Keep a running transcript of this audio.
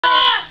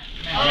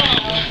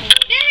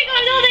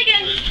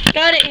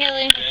Got it,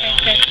 Haley.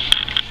 Okay.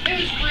 It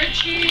was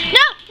Richie.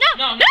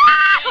 No!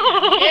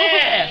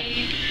 Yeah.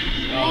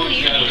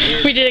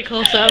 We did it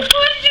close up.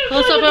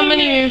 Close up on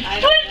me.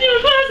 What did you do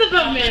close up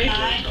on me?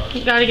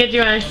 You gotta get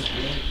your eyes.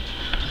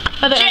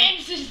 Other eye.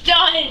 James is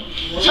done.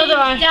 Other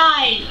eye.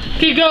 Died.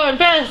 Keep going,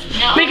 fast.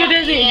 Make her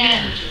dizzy.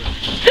 Yeah.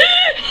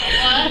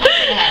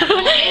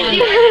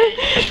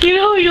 You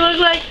know who you look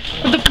like?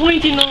 With the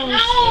pointy nose.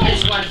 I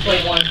just want to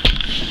play one.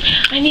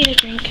 I need a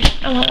drink.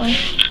 I want one.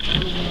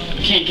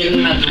 Can't get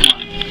another one.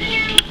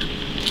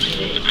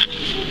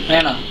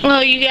 Hannah.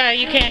 Oh, you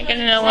can't get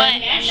another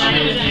one.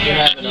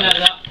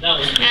 That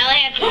was I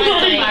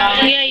only had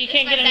one. Yeah, you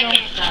can't get another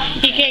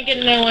one. You can't get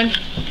another one.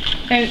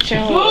 And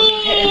show. No.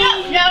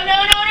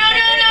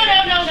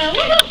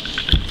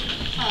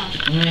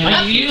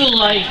 Are you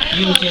like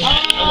using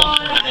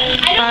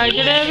Hi,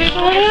 did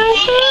everybody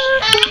else?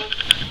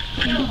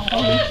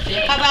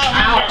 How about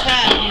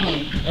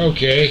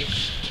Okay.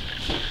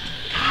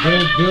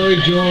 Billy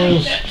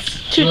Joel's.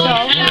 Too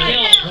tall.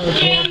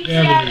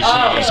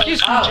 Excuse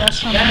me,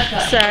 Justin.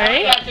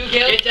 Sorry.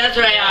 It does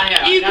right out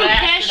here. You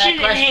compassion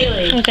and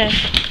Haley. Okay.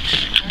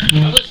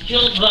 I was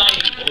killed by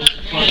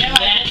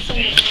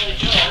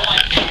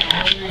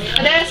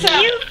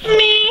Excuse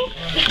me.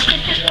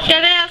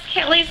 Gotta ask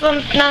Haley some.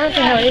 Not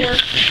to Haley.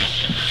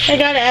 I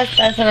gotta ask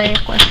that a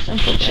question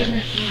for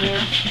sure.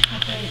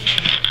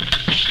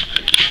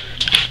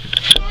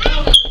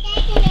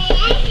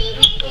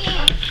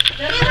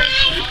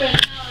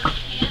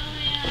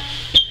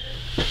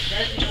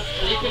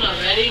 Sleeping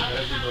already?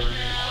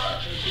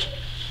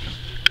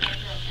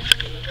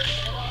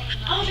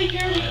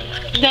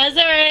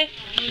 Desiree.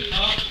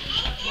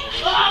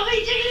 Oh,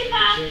 wait, chickadee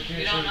pop.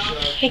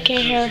 I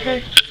can't hear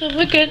her, so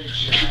we're good.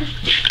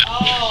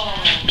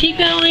 Keep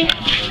going.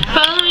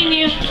 Following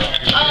you.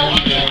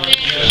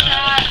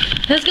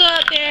 Let's go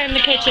out there in the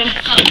kitchen.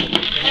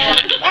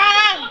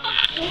 Ah!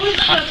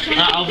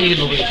 I'll be in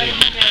the way.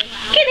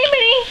 Kitty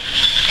Minnie.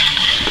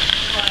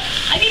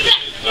 I need that.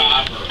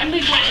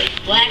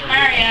 Black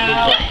Mario.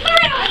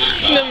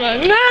 No, I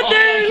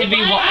can be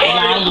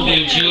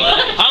Waluigi.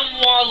 I'm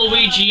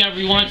Waluigi,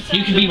 everyone.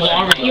 You can be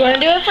Wario. you want to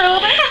do it for a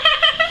little bit?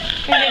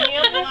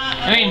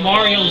 I mean,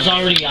 Mario's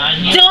already on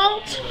here.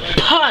 Don't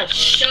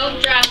push.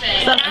 Don't drop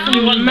it.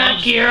 Everyone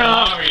loves Mario,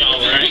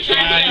 right,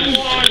 guys?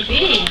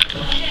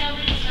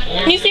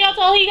 You see how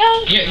tall he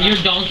goes? Your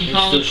Donkey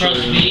Kong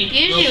crust me.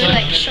 Usually we're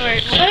like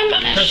short. I'm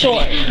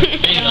short.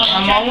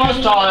 I'm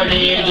almost taller than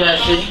you,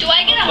 Jesse. Do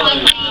I get a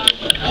hug?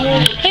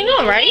 I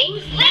know, right?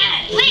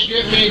 Wait.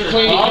 Get me a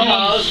clean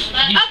Almost.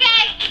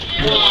 Okay.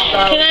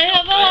 Can I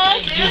have a I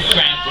hug? do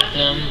crap with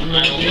them.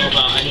 I don't know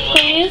about anyone.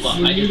 Please? But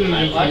I do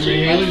crap with them.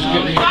 Haley's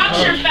getting me a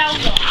Boxer card. belt.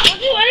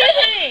 I'll do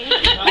anything.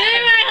 Give me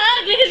my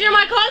hug because you're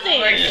my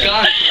cousin.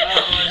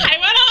 I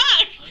want a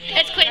hug.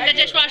 It's Clayton, the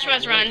dishwasher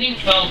was run. Every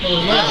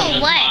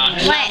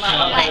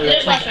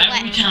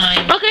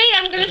time. Okay,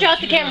 I'm gonna drop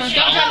the camera.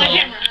 Don't drop the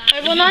camera. I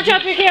will not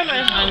drop your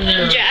camera. I'm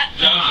there.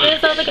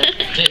 It's all the good.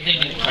 They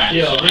do crap.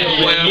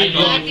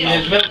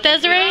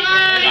 Desiree?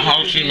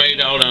 How she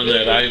made out on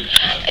that?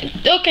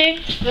 Okay.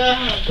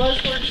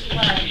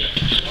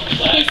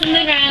 He's in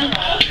the ground.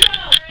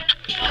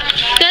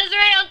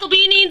 Desiree, Uncle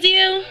B needs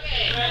you.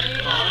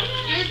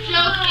 You're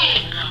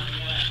joking.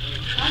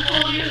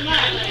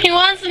 He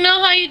wants to know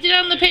how you did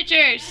on the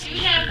pictures. You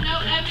have no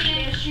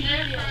evidence. You're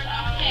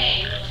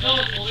okay.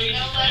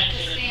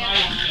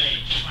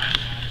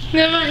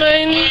 Never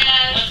mind.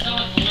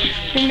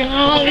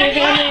 No,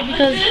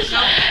 because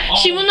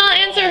she will not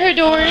answer her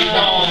door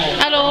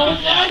at all.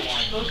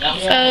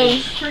 So,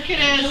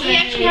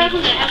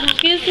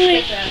 excuse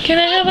me, can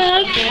I have a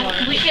hug?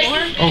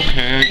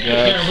 Okay, I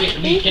guess.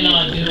 We can do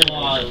that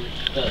one.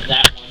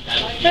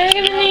 I'm not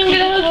gonna even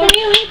get a hug from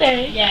you either.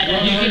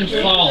 You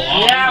can fall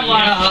off. Yeah, I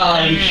want a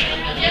hug.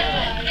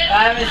 I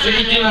haven't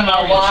seen you in a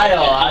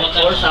while. Of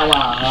course I want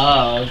a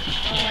hug.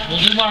 We'll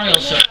do Mario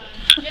Circle.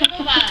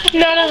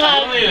 Not a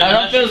hug. I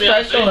don't feel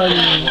special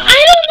anymore. I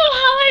don't know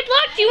how I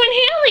blocked you and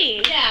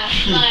Haley. Yeah.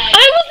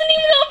 I wasn't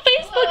even on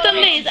Facebook some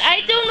days.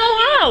 I don't know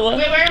how.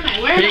 Wait, where am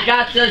I? You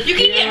got this. You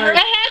can get her.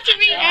 I